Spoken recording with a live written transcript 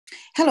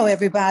Hello,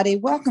 everybody.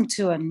 Welcome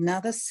to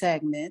another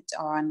segment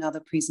or another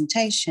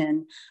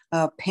presentation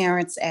of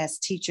Parents as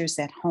Teachers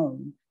at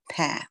Home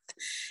Path.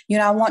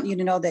 I want you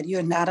to know that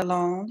you're not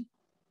alone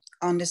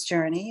on this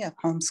journey of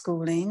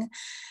homeschooling.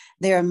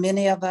 There are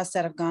many of us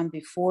that have gone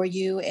before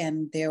you,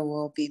 and there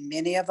will be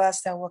many of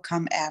us that will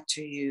come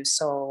after you.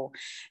 So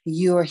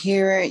you're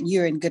here,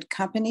 you're in good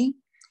company,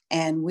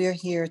 and we're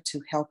here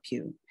to help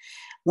you.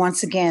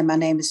 Once again, my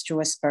name is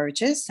Joyce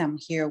Burges. I'm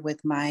here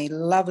with my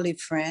lovely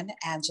friend,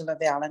 Angela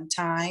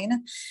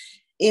Valentine.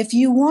 If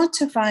you want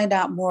to find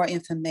out more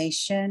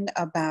information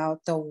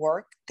about the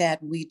work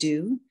that we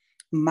do,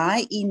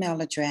 my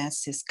email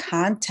address is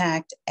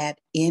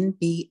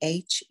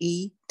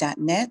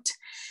contact@nbhe.net.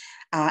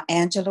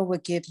 Angela will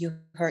give you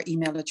her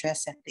email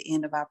address at the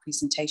end of our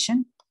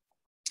presentation.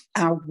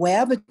 Our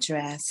web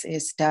address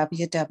is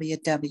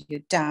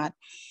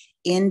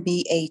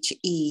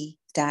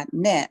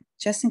www.nbhe.net,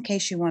 just in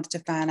case you wanted to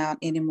find out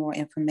any more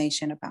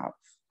information about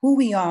who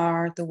we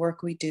are, the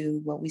work we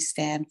do, what we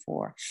stand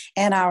for,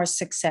 and our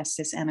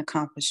successes and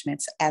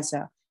accomplishments as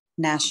a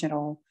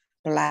national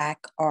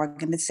Black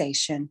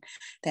organization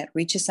that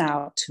reaches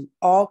out to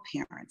all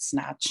parents,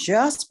 not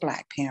just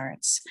Black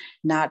parents,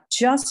 not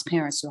just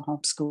parents who are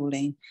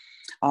homeschooling,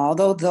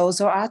 although those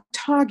are our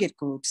target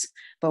groups,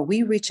 but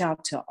we reach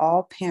out to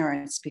all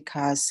parents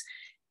because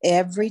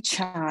every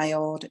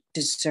child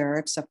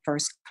deserves a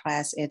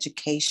first-class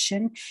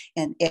education,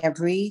 and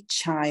every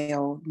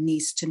child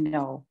needs to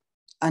know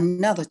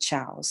another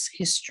child's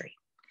history.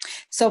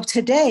 So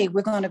today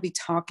we're going to be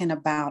talking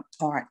about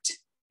art,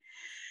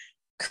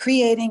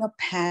 creating a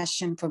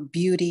passion for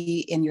beauty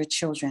in your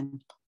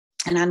children.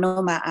 And I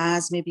know my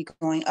eyes may be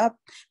going up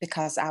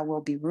because I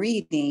will be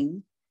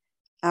reading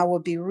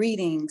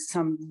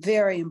some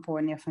very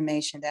important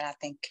information that I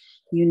think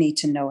you need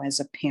to know as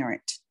a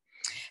parent.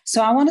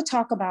 So I want to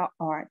talk about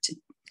art.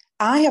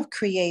 I have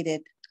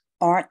created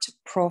art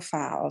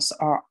profiles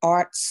or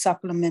art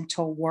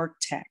supplemental work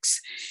texts.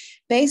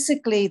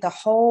 Basically, the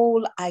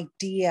whole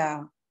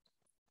idea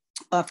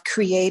of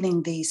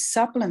creating these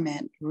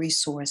supplement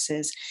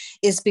resources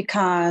is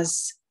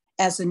because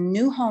as a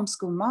new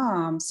homeschool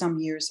mom some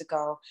years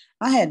ago,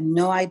 I had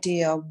no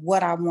idea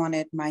what I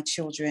wanted my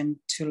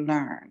children to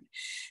learn.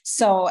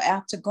 So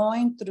after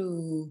going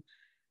through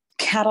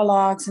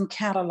catalogs and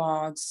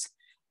catalogs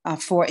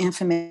for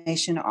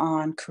information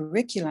on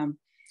curriculum,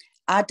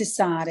 I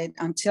decided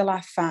until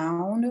I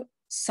found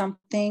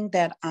something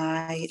that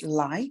I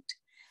liked,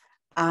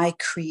 I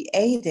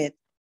created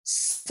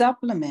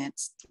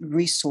supplements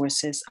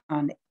resources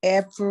on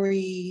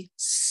every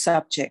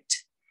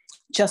subject,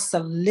 just a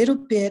little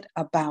bit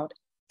about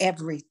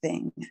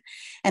everything.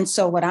 And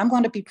so what I'm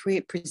going to be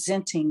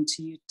presenting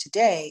to you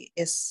today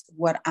is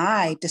what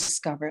I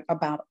discovered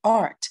about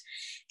art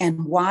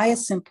and why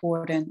it's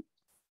important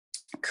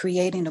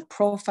creating the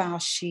profile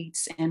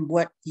sheets and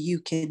what you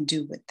can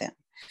do with them.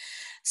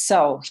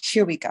 So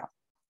here we go.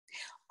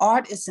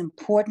 Art is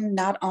important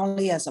not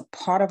only as a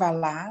part of our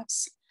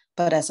lives,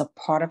 but as a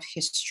part of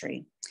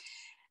history.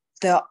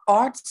 The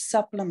art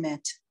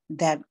supplement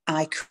that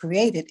I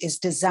created is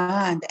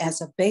designed as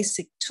a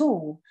basic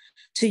tool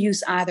to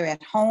use either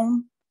at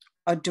home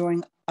or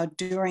during a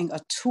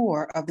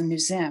tour of the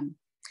museum.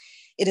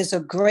 It is a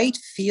great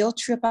field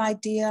trip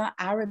idea.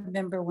 I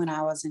remember when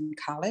I was in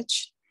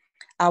college,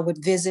 I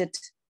would visit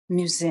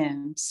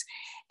museums,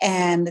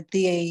 and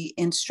the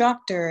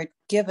instructor had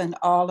given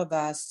all of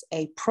us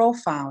a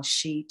profile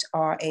sheet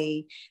or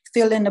a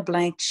fill in the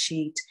blank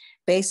sheet,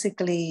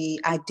 basically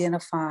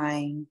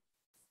identifying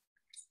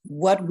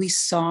what we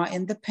saw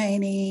in the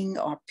painting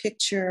or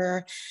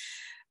picture,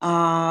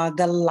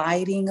 the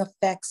lighting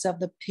effects of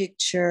the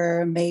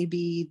picture,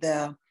 maybe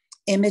the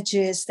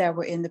images that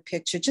were in the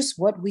picture, just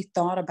what we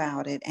thought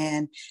about it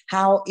and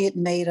how it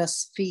made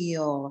us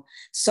feel.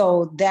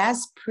 So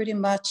that's pretty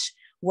much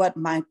what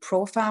my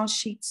profile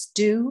sheets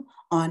do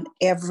on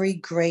every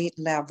grade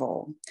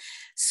level.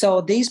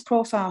 So these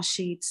profile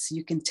sheets,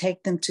 you can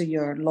take them to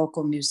your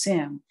local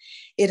museum.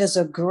 It is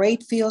a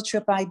great field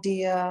trip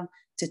idea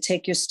to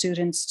take your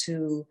students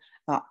to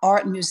an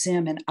art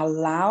museum and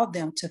allow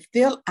them to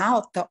fill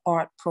out the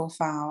art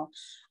profile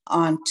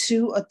on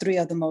 2 or 3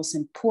 of the most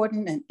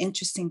important and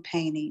interesting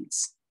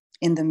paintings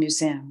in the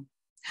museum.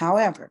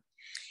 However,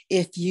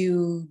 if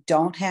you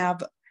don't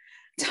have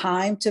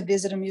time to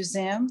visit a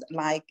museum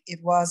like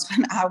it was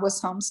when I was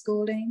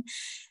homeschooling,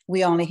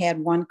 we only had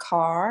one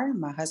car.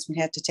 My husband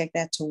had to take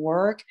that to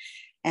work.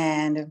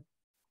 And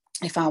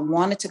if I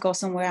wanted to go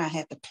somewhere, I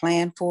had to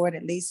plan for it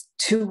at least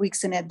 2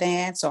 weeks in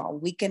advance or a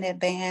week in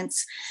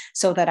advance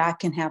so that I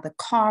can have the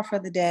car for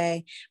the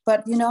day.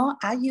 But,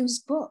 I use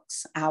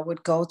books. I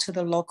would go to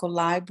the local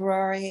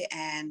library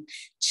and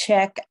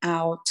check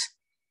out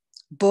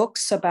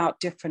books about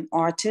different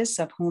artists,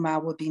 of whom I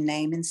will be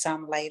naming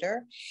some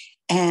later.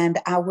 And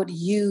I would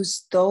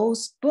use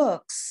those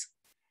books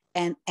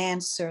and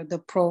answer the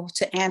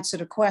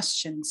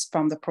questions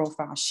from the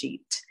profile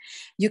sheet.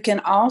 You can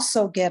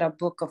also get a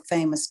book of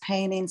famous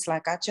paintings,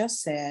 like I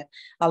just said.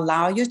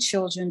 Allow your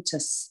children to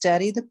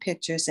study the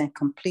pictures and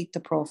complete the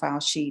profile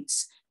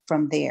sheets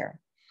from there.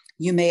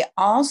 You may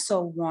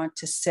also want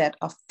to set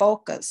a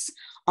focus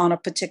on a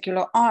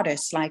particular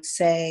artist, like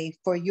say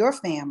for your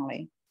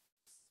family,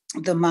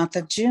 the month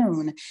of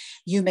June,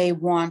 you may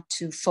want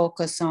to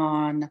focus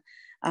on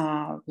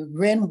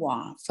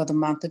Renoir for the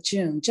month of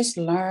June. Just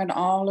learn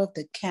all of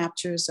the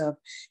captures of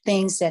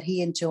things that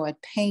he enjoyed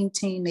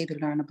painting, maybe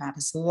learn about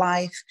his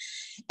life,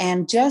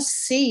 and just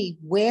see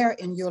where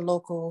in your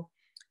local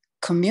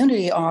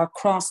community or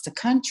across the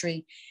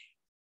country,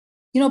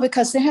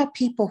 because they have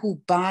people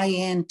who buy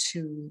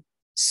into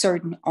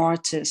certain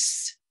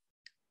artists'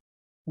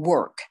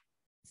 work,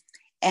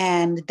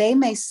 and they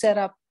may set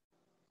up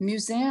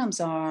museums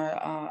or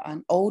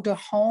an older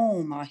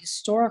home or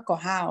historical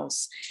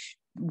house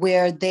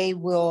where they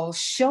will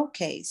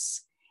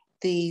showcase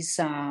these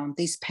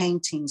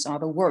paintings or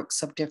the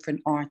works of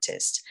different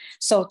artists.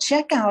 So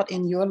check out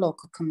in your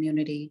local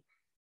community,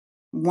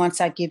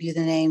 once I give you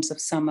the names of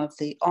some of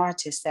the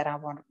artists that I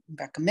want to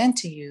recommend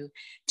to you,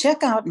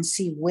 check out and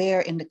see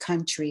where in the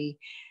country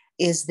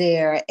is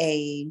there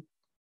a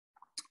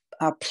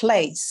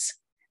place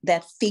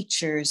that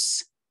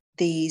features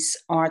these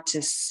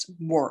artists'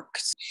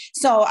 works.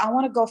 So I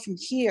want to go from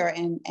here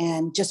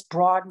and just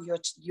broaden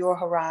your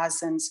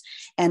horizons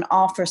and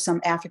offer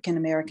some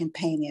African-American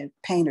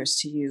painters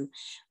to you.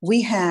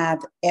 We have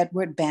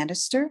Edward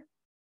Bannister,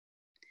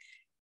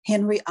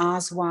 Henry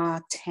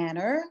Oswald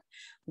Tanner.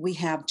 We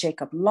have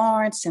Jacob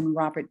Lawrence and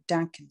Robert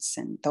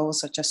Duncanson.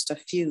 Those are just a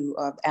few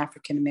of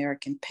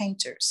African-American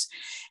painters.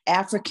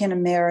 Other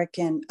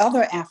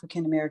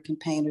African-American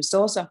painters,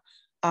 those are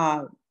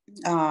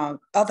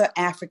other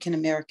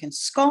African-American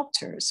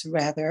sculptors,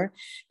 rather,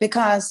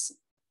 because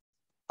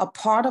a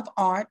part of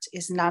art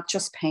is not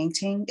just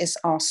painting, it's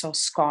also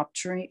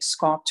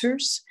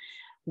sculptors.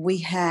 We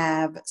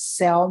have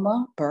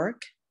Selma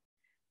Burke,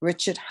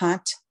 Richard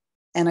Hunt,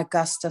 and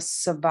Augusta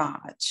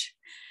Savage.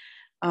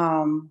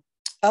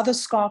 Other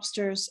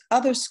sculptors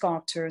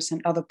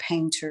and other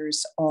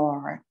painters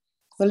are,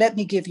 well, let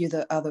me give you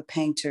the other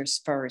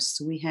painters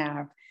first. We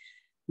have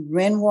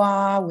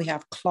Renoir, we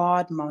have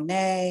Claude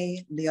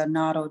Monet,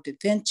 Leonardo da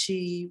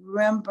Vinci,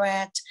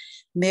 Rembrandt,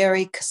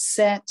 Mary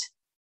Cassatt,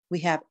 we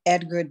have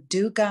Edgar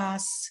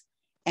Degas,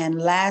 and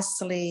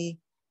lastly,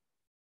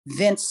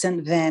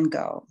 Vincent van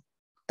Gogh.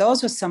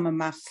 Those are some of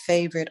my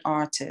favorite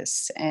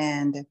artists,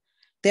 and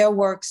their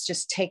works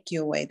just take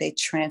you away. They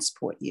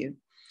transport you.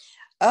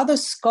 Other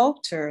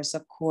sculptors,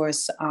 of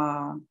course,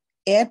 are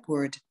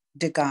Edward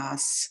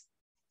Degas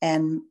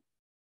and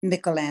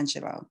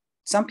Michelangelo.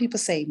 Some people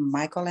say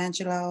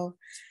Michelangelo,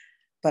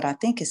 but I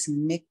think it's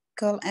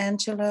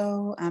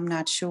Michelangelo. I'm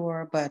not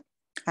sure, but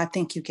I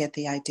think you get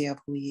the idea of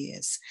who he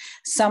is.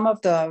 Some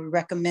of the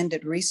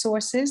recommended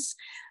resources,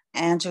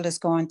 Angela's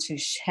going to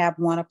have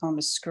one up on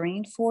the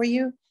screen for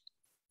you.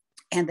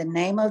 And the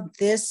name of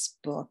this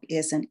book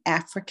is there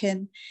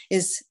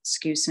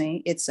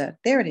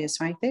it is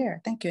right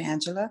there. Thank you,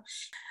 Angela.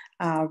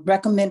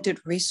 Recommended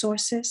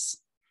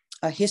resources,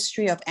 A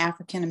History of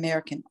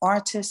African-American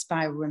Artists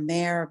by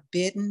Ramare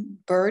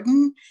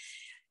Burden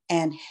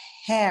and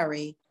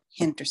Harry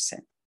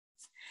Henderson.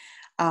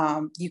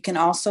 You can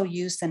also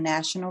use the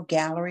National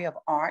Gallery of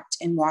Art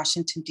in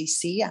Washington,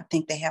 D.C. I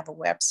think they have a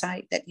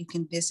website that you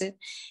can visit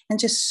and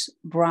just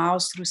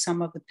browse through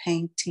some of the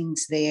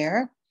paintings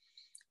there.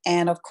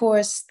 And of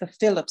course, the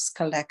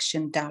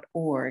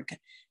phillipscollection.org,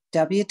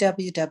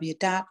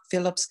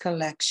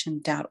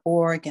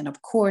 www.phillipscollection.org. And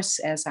of course,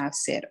 as I've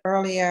said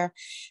earlier,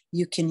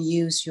 you can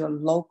use your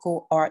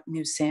local art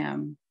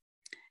museum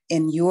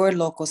in your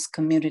local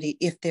community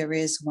if there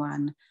is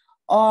one,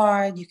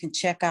 or you can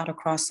check out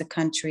across the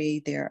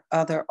country. There are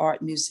other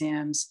art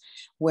museums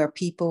where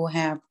people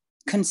have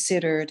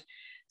considered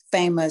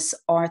famous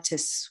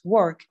artists'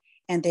 work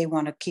and they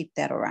want to keep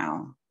that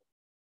around.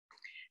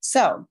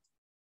 So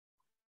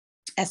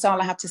that's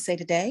all I have to say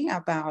today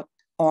about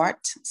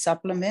Art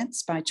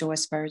Supplements by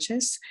Joyce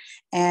Burges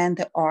and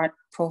the Art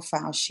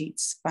Profile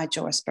Sheets by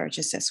Joyce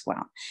Burges as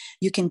well.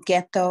 You can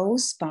get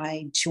those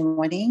by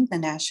joining the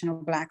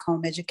National Black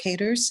Home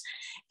Educators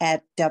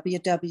at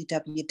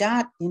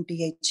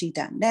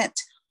www.nbhe.net,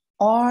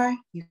 or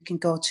you can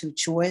go to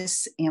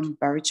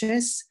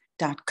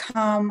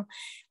joycemburgess.com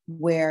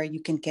where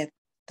you can get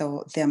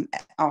them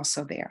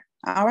also there.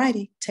 All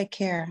righty, take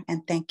care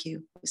and thank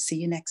you. See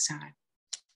you next time.